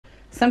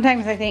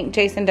Sometimes I think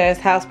Jason does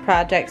house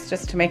projects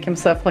just to make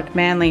himself look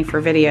manly for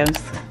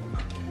videos.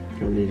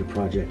 Don't need a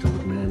project to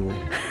look manly.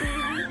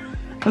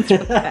 That's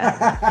really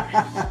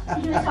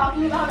He was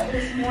talking about it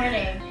this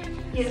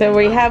morning. So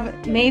we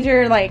have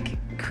major like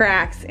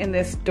cracks in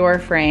this door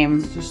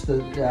frame. It's just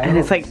the, And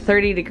it's like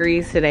 30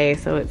 degrees today,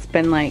 so it's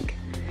been like,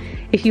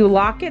 if you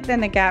lock it,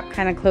 then the gap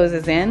kind of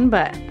closes in,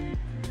 but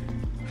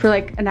for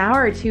like an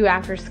hour or two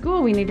after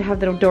school, we need to have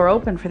the door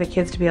open for the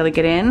kids to be able to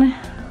get in.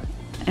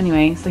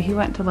 Anyway, so he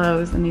went to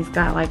Lowe's and he's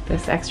got like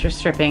this extra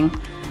stripping.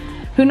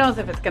 Who knows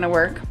if it's gonna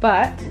work,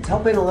 but. It's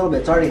helping a little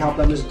bit. It's already helped.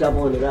 I'm just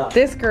doubling it up.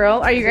 This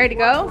girl, are you ready to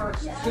go? One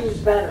works, two is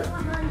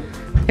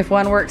better. If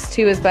one works,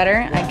 two is better?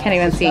 Yeah, I can't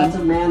even see. That's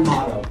a man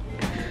motto.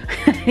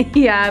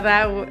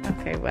 Yeah,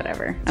 okay,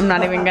 whatever. I'm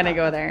not even gonna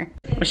go there.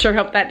 I sure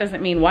hope that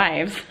doesn't mean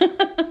wives.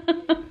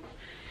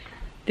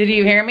 Did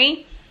you hear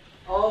me?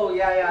 Oh,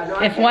 yeah.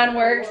 No, If one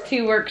works,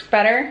 two works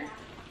better.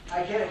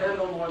 I can't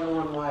handle more than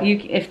one wife.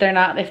 If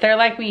they're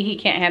like me, he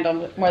can't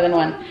handle more than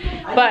one.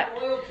 But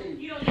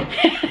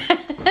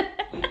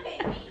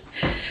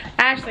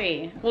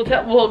Ashley,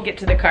 we'll get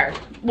to the car.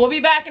 We'll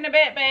be back in a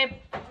bit, babe.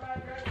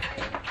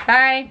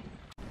 Bye.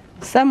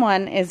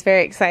 Someone is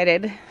very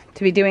excited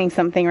to be doing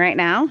something right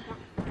now.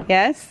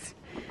 Yes?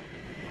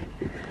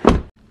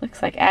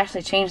 Looks like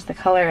Ashley changed the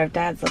color of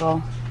Dad's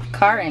little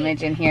car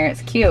image in here.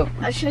 It's cute.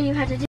 I'll show you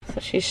how to do. So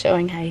she's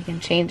showing how you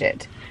can change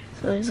it.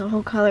 So there's a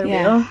whole color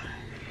Yeah. wheel.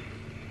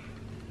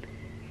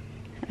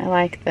 I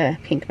like the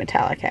pink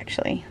metallic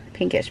actually.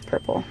 Pinkish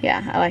purple.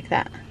 Yeah, I like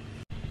that.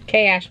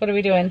 Okay, Ash, what are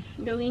we doing?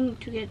 Going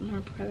to get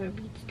more perler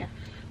bead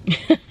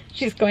stuff.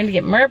 She's going to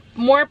get more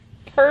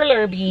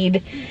perler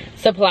bead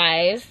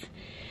supplies.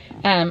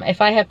 If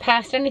I have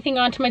passed anything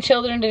on to my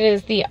children, it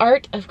is the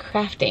art of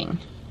crafting.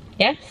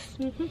 Yes?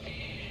 Mm-hmm.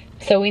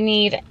 So we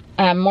need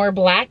more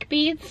black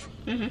beads,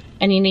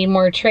 and you need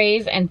more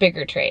trays and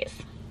bigger trays.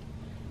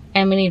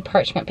 And we need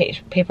parchment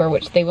paper,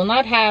 which they will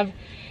not have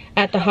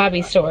at the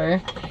hobby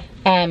store,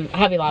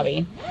 Hobby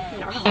Lobby.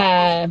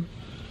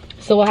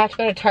 So we'll have to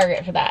go to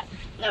Target for that.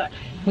 No.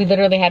 We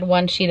literally had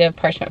one sheet of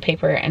parchment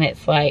paper, and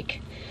it's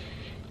like,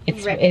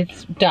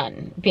 it's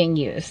done being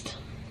used,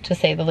 to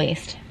say the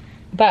least.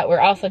 But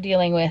we're also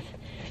dealing with,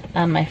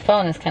 my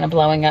phone is kind of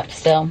blowing up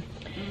still.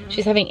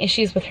 She's having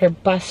issues with her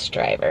bus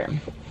driver.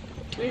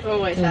 We've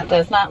always had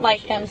does not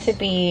like them to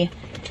be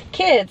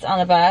kids on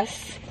the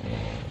bus.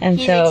 And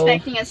He's so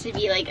expecting us to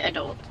be like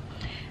adults.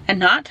 and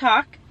not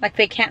talk, like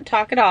they can't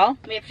talk at all.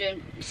 We have to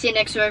sit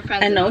next to our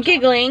friends. And no not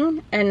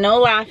giggling, and no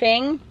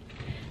laughing,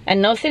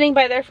 and no sitting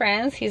by their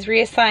friends. He's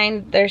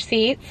reassigned their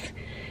seats.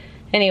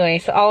 Anyway,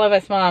 so all of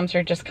us moms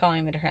are just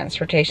calling the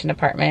transportation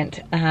department.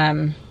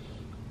 One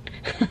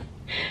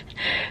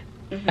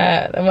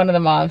of the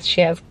moms,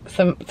 she has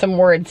some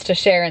words to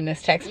share in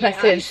this text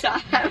message. I saw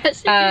that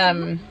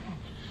message.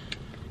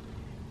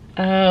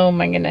 Oh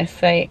my goodness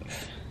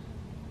sakes.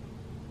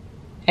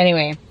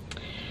 Anyway,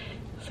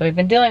 so we've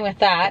been dealing with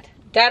that.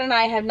 Dad and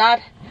I have not,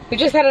 we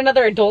just had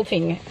another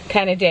adulting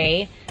kind of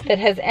day that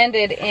has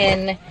ended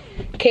in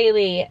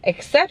Kaylee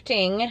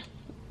accepting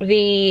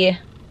the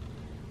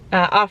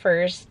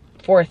offers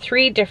for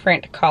 3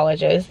 different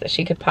colleges that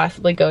she could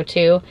possibly go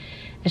to.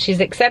 And she's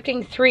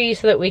accepting 3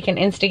 so that we can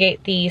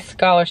instigate the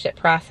scholarship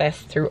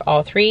process through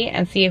all 3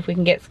 and see if we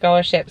can get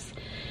scholarships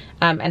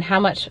and how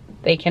much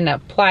they can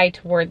apply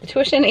toward the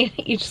tuition in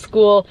each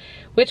school,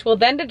 which will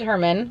then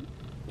determine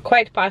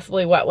quite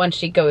possibly what one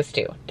she goes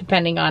to,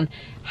 depending on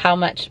how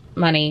much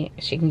money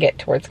she can get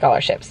toward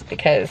scholarships.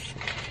 Because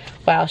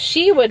while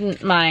she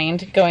wouldn't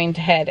mind going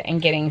ahead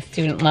and getting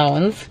student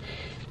loans,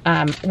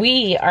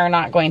 we are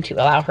not going to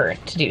allow her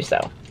to do so.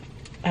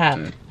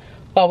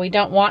 While we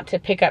don't want to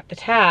pick up the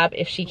tab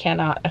if she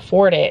cannot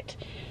afford it,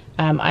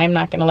 I'm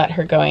not going to let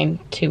her go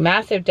into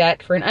massive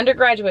debt for an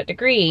undergraduate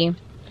degree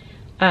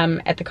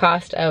at the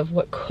cost of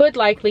what could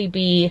likely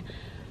be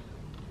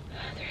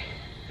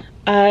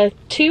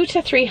 $200,000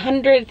 to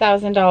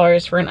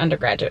 $300,000 for an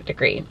undergraduate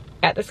degree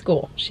at the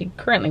school she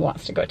currently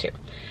wants to go to.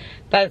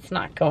 That's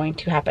not going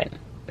to happen.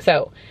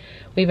 So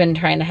we've been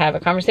trying to have a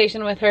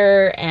conversation with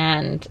her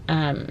and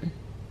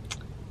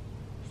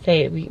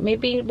say we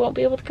maybe won't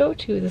be able to go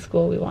to the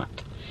school we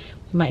want.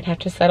 We might have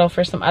to settle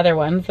for some other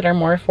ones that are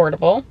more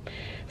affordable.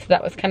 So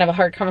that was kind of a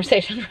hard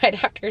conversation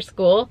right after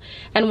school.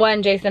 And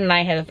one Jason and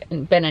I have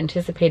been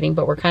anticipating,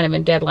 but we're kind of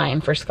in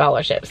deadline for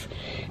scholarships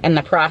and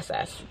the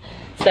process.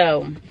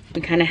 So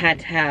we kind of had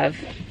to have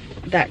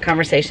that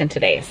conversation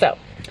today. So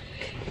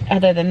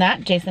other than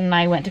that, Jason and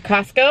I went to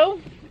Costco,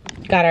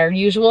 got our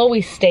usual.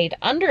 We stayed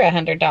under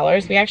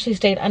 $100. We actually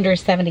stayed under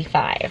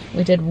 $75.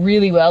 We did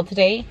really well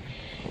today.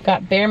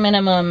 Got bare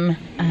minimum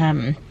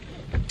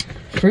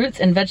fruits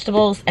and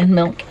vegetables and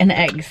milk and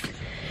eggs,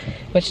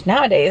 which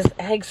nowadays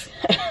eggs,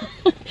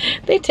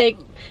 they take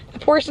a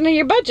portion of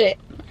your budget,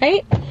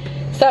 right?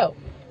 So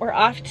we're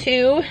off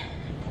to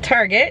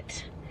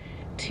Target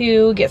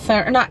to get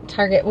some, or not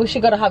Target, we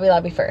should go to Hobby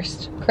Lobby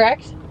first,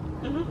 correct?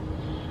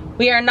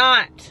 We are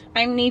not.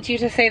 I need you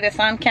to say this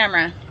on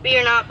camera. We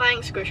are not buying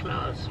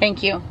Squishmallows.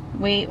 Thank you.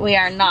 We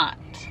are not.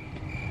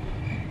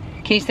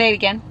 Can you say it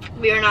again?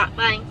 We are not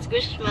buying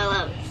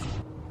Squishmallows.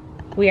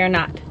 We are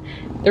not.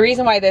 The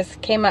reason why this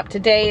came up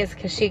today is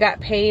because she got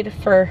paid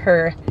for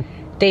her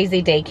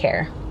Daisy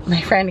daycare.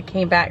 My friend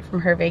came back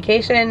from her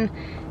vacation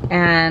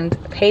and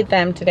paid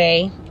them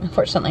today.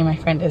 Unfortunately, my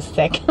friend is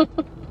sick.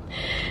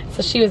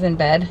 So she was in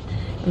bed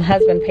and the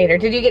husband paid her.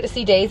 Did you get to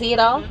see Daisy at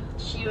all?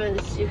 She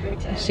was super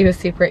excited. She was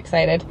super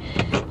excited.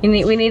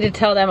 We need to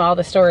tell them all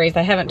the stories.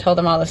 I haven't told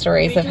them all the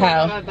stories of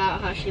how.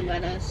 About how she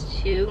led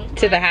us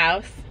to the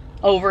house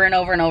over and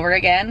over and over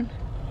again.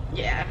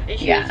 Yeah, and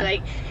she was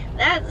like,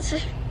 that's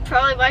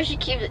probably why she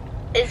keeps.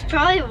 It's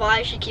probably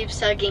why she keeps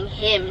tugging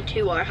him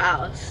to our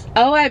house.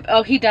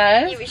 Oh, he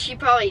does? She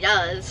probably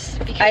does.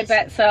 Because I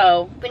bet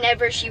so.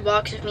 Whenever she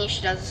walks with me,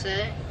 she does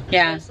it.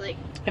 Yeah. So like,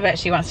 I bet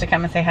she wants to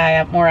come and say hi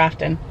up more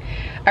often.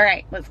 All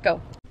right, let's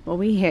go. Well,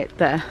 we hit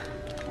the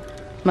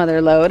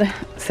mother load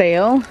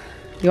sale.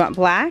 You want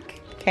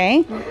black?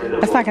 Okay.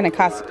 That's not gonna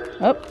cost.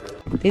 Oh,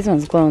 these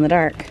ones glow in the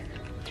dark.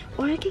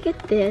 or I could get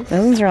this.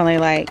 Those ones are only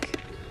like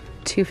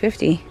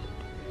 $2.50.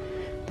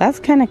 That's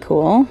kind of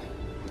cool.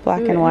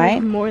 Black and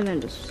white. More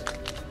than just.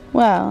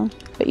 Well,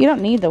 but you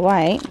don't need the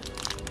white.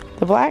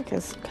 The black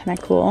is kind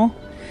of cool.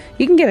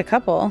 You can get a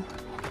couple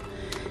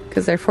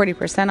because they're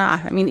 40%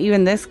 off. I mean,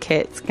 even this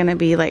kit's gonna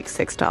be like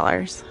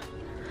 $6.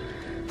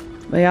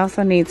 We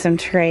also need some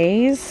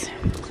trays,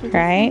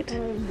 right?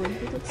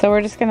 So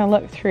we're just gonna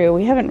look through.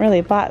 We haven't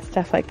really bought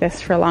stuff like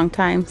this for a long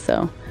time,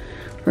 so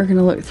we're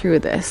gonna look through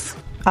this.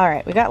 All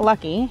right, we got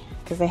lucky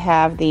because they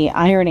have the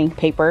ironing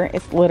paper.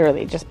 It's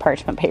literally just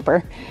parchment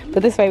paper,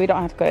 but this way we don't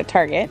have to go to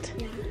Target.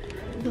 Yeah.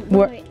 But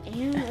what I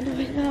am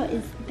wondering about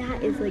is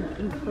that is like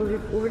in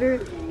colored order,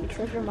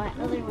 except for my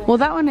other one. Well,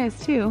 that one is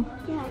too.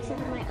 Yeah,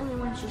 except for my other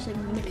one's just like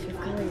mixed with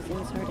colors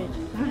and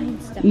started buying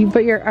stuff.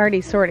 But you're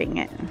already sorting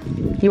it.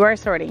 You are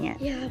sorting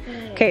it. Yeah,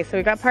 but. Okay, so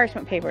we got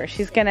parchment paper.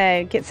 She's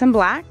gonna get some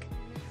black.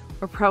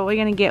 We're probably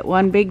gonna get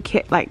one big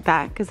kit like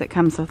that because it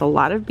comes with a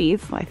lot of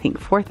beads. I think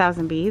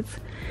 4,000 beads.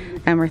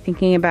 And we're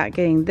thinking about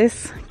getting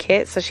this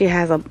kit so she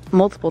has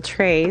multiple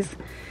trays,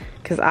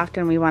 because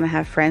often we want to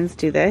have friends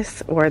do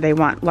this, or they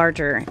want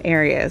larger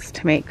areas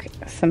to make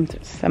some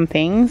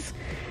things.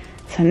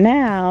 So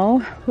now,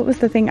 what was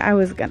the thing I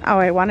was gonna, oh,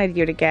 I wanted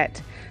you to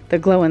get the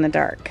glow in the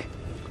dark.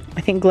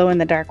 I think glow in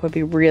the dark would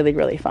be really,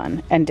 really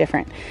fun and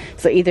different.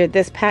 So either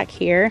this pack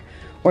here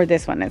or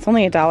this one. It's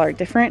only $1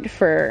 different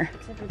for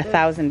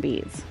 1,000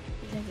 beads.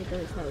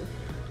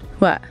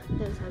 What?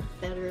 Those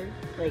have better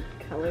like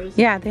colors.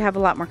 Yeah, they have a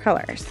lot more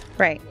colors.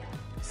 Right.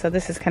 So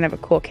this is kind of a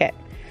cool kit.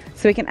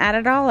 So we can add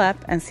it all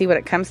up and see what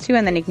it comes to,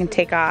 and then you can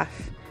take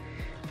off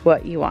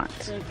what you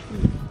want.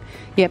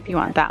 Yep, you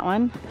want that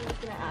one?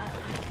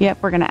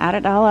 Yep, we're gonna add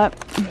it all up.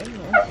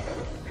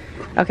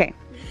 Okay,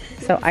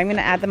 so I'm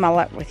gonna add them all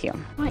up with you.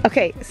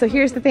 Okay, so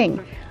here's the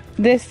thing.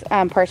 This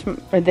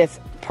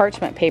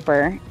parchment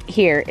paper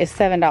here is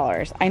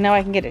 $7. I know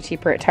I can get it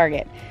cheaper at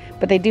Target,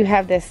 but they do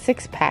have this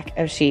 6-pack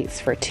of sheets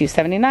for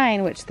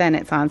 $2.79, which then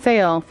it's on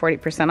sale,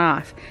 40%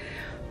 off.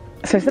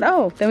 So I said,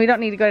 oh, then we don't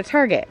need to go to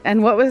Target.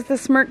 And what was the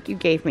smirk you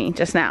gave me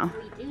just now?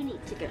 We do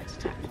need to go to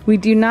Target. We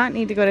do not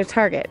need to go to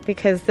Target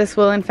because this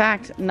will in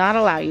fact not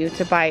allow you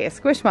to buy a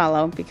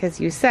Squishmallow because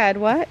you said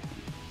what?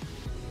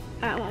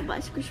 I won't buy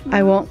Squishmallows.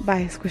 I won't buy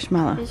a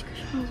Squishmallow. These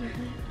Squishmallows are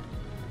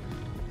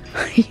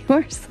bad. You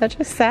are such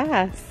a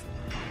sass.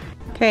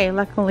 Okay,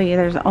 luckily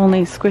there's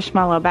only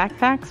Squishmallow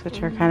backpacks,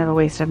 which are kind of a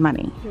waste of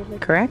money,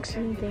 correct?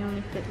 And they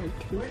only fit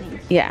like 2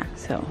 things. Yeah,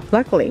 so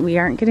luckily we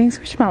aren't getting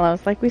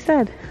Squishmallows like we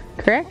said,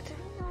 correct?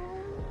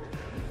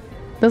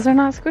 Those are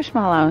not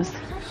Squishmallows.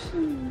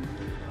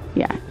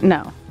 Yeah,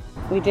 no.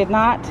 We did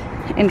not,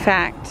 in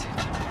fact,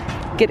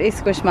 get a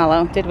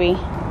Squishmallow, did we?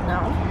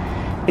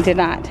 No. We did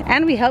not.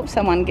 And we helped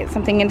someone get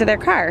something into their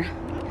car.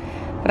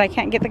 But I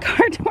can't get the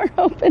car door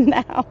open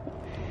now.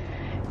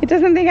 It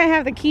doesn't think I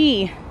have the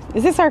key.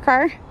 Is this our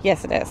car?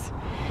 Yes, it is.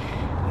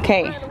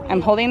 Okay,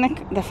 I'm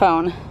holding the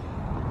phone.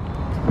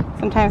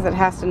 Sometimes it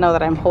has to know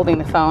that I'm holding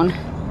the phone.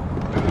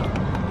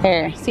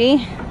 There,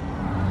 see?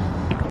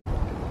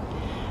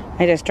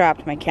 I just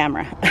dropped my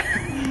camera.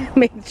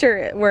 Made sure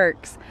it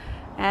works.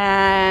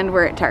 And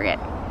we're at Target.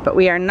 But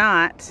we are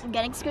not. I'm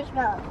getting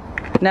Squishmallow.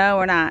 No,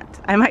 we're not.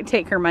 I might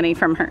take her money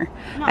from her.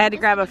 No, I had to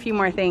grab a few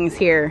more things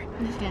here.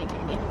 I'm just getting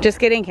candy. Just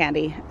getting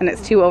candy, and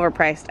it's too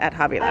overpriced at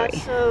Hobby I Lobby.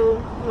 also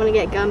want to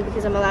get gum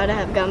because I'm allowed to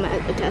have gum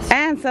at the test.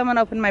 And someone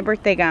opened my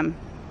birthday gum.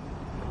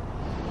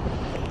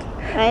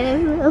 I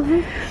didn't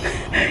open.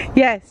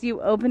 Yes,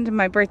 you opened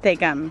my birthday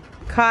gum.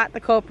 Caught the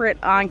culprit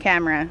on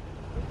camera.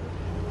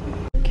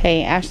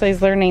 Okay,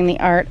 Ashley's learning the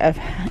art of,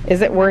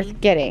 is it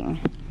worth getting?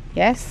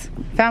 Yes?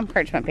 Found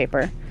parchment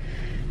paper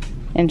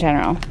in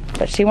general.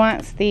 But she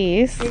wants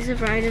these. These are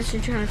for I just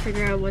trying to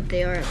figure out what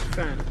they are at the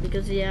front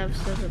because you have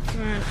stuff at the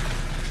front.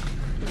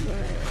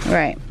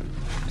 Right.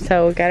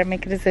 So we gotta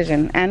make a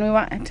decision. And we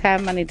want to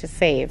have money to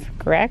save,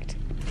 correct?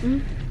 Mm-hmm.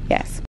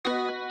 Yes.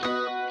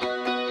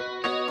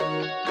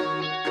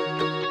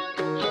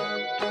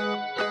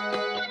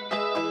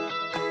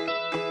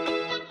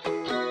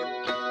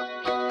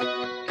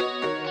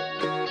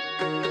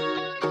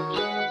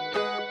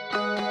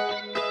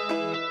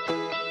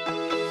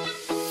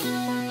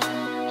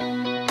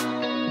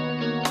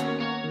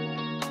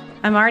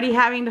 I'm already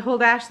having to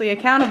hold Ashley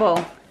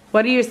accountable.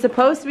 What are you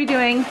supposed to be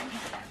doing?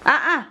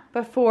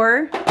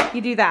 Before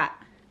you do that.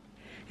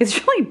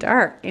 It's really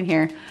dark in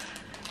here.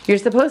 You're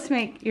supposed to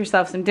make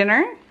yourself some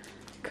dinner,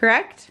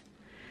 correct?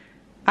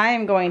 I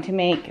am going to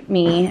make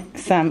me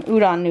some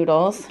udon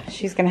noodles.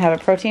 She's gonna have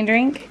a protein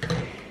drink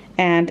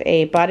and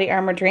a body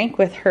armor drink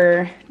with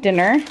her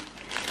dinner.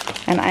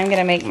 And I'm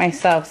gonna make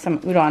myself some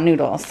udon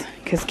noodles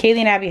because Kaylee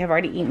and Abby have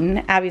already eaten.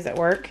 Abby's at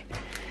work,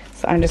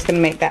 so I'm just gonna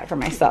make that for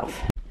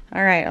myself.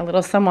 All right, a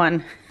little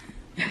someone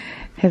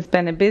has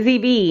been a busy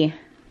bee.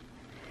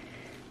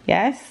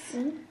 Yes,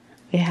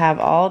 we have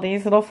all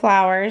these little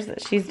flowers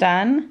that she's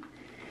done.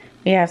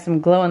 We have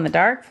some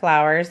glow-in-the-dark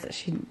flowers that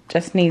she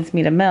just needs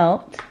me to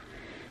melt.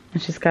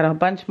 And she's got a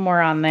bunch more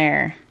on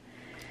there.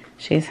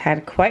 She's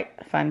had quite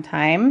a fun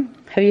time.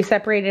 Have you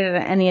separated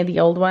any of the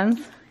old ones?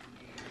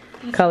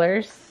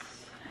 Colors?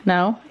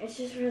 No? It's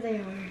just really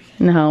hard.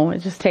 No, it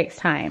just takes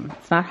time.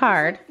 It's not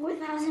hard.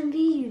 4,000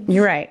 beads.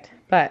 You're right,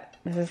 but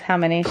this is how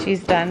many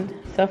she's done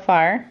so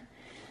far.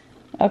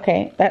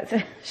 Okay, that's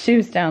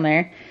shoes down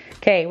there.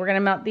 Okay, we're gonna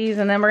melt these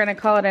and then we're gonna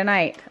call it a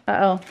night.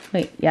 Uh-oh,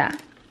 wait, yeah.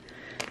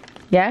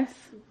 Yes?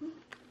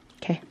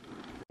 Okay.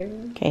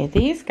 Okay,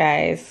 these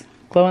guys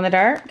glow in the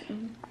dark?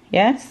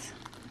 Yes?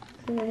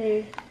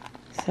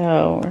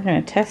 So we're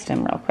gonna test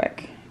them real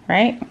quick,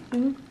 right?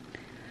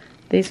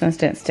 These ones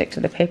didn't stick to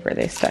the paper,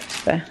 they stuck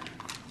to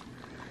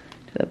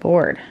the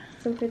board.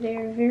 So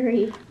they're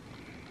very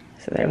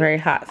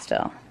hot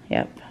still.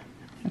 Yep.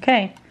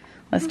 Okay,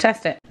 let's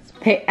test it.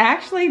 They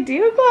actually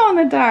do glow in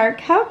the dark.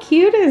 How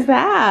cute is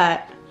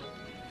that?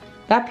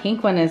 That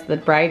pink one is the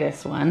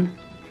brightest one,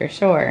 for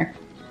sure.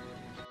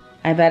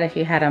 I bet if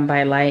you had them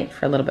by light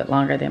for a little bit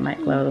longer, they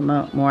might glow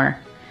more.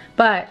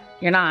 But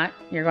you're not.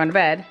 You're going to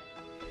bed.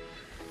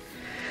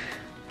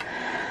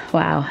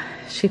 Wow.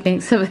 She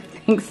thinks of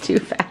things too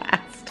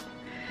fast.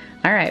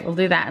 All right, we'll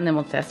do that and then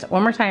we'll test it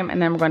one more time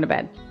and then we're going to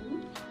bed.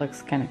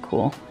 Looks kind of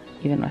cool,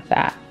 even with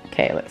that.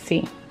 Okay, let's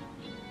see.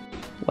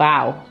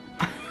 Wow.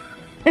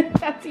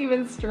 That's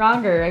even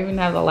stronger. I even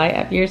have the light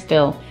up here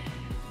still.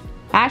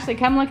 Ashley,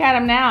 come look at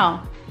them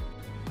now.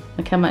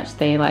 Look how much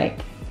they like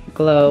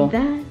glow.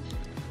 That.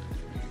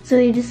 So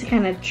you just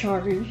kind of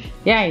charge.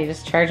 Yeah, you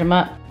just charge them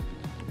up.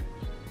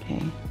 Okay,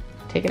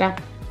 take it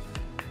off.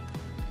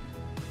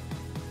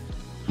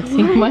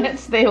 See how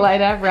much they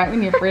light up right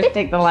when you first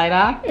take the light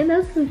off? And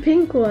that's the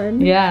pink one.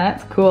 Yeah,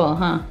 that's cool,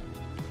 huh?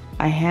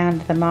 I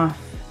hand them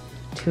off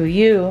to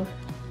you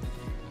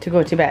to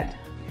go to bed.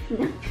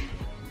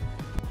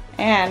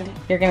 And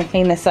you're gonna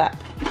clean this up.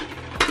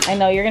 I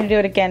know you're gonna do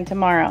it again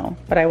tomorrow,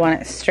 but I want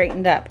it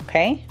straightened up,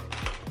 okay?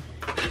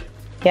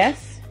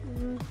 Yes?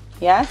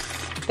 Yes?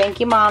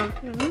 Thank you, Mom.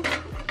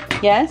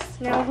 Yes?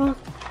 No.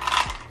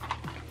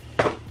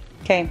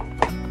 Okay.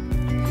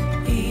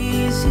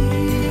 Easy,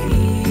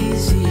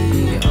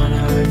 easy on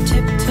our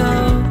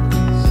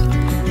tiptoes,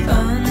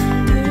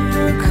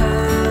 undercover.